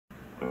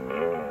I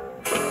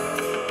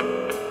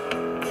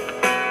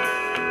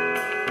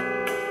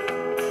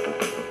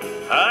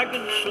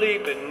could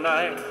sleep at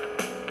night,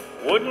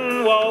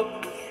 wouldn't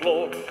walk the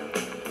floor.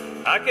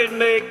 I could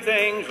make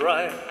things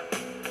right,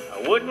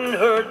 I wouldn't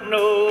hurt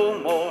no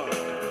more.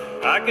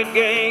 I could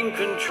gain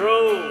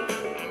control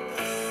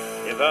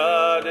if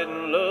I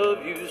didn't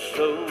love you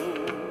so.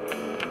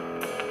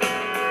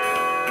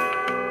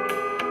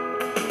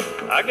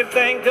 I could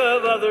think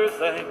of other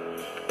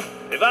things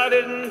if I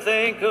didn't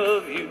think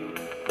of you.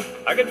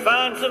 I could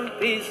find some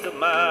peace of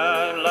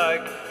mind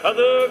like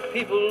other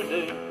people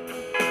do.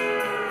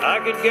 I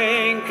could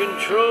gain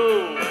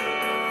control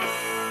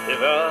if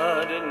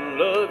I didn't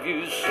love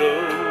you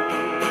so.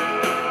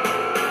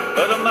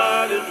 But I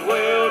might as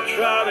well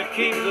try to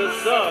keep the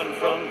sun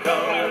from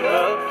coming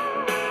up,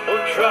 or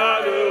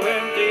try to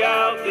empty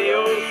out the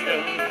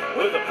ocean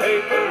with a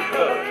paper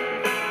cup.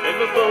 If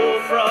a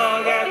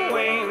bullfrog had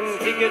wings,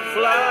 he could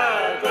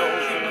fly,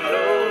 don't you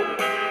know?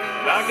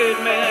 And I could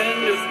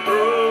mend this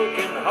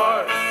broken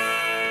heart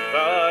if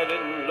I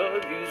didn't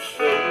love you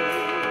so.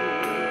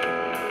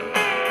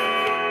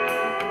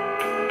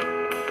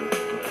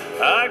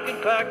 I could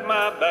pack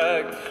my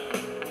bags,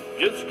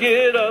 just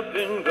get up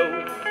and go.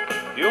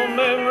 Your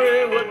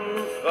memory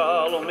wouldn't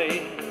follow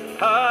me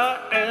high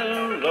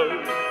and low.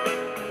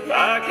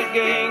 I could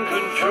gain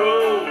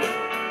control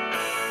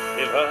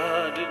if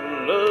I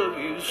didn't love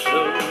you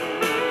so.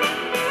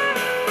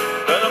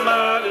 But I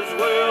might as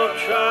well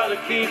try to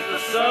keep the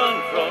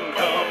sun from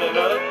coming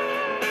up,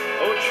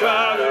 or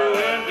try to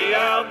empty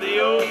out the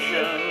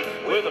ocean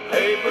with a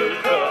paper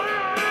cup.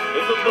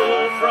 If a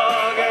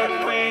bullfrog had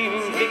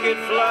wings, he could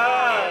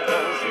fly,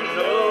 don't you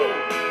know?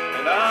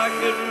 And I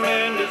could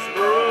mend his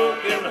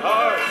broken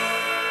heart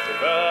if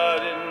I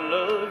didn't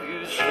love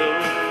you so.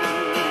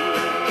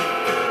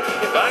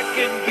 If I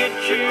could get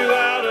you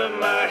out of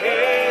my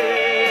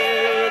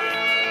head,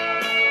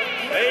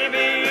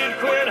 maybe you'd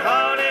quit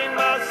haunting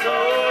my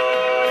soul.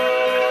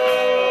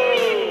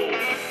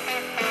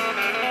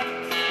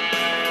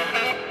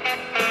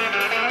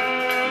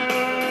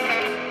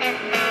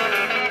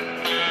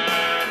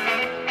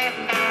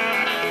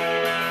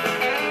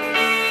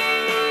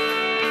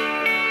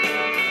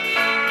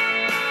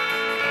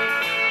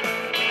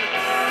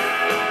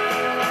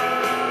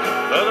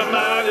 But I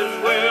might as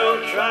well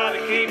try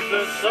to keep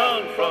the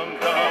sun from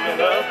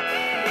coming up,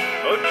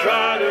 or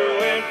try to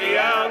empty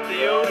out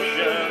the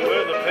ocean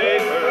with a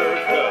paper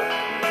cup.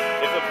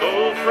 If a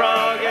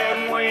bullfrog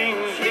had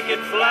wings, he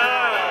could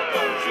fly,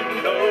 don't you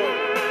know?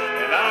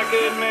 And I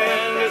could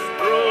mend this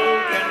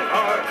broken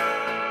heart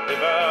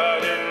if I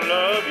didn't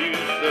love you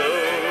so.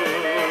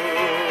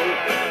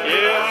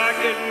 Yeah, I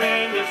could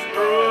mend this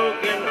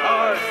broken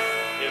heart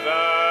if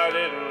I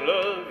didn't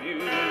love you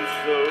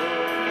so.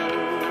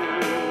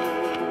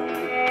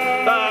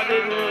 If I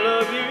didn't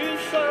love you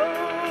so,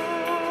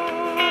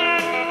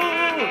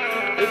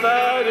 if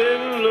I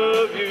didn't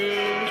love you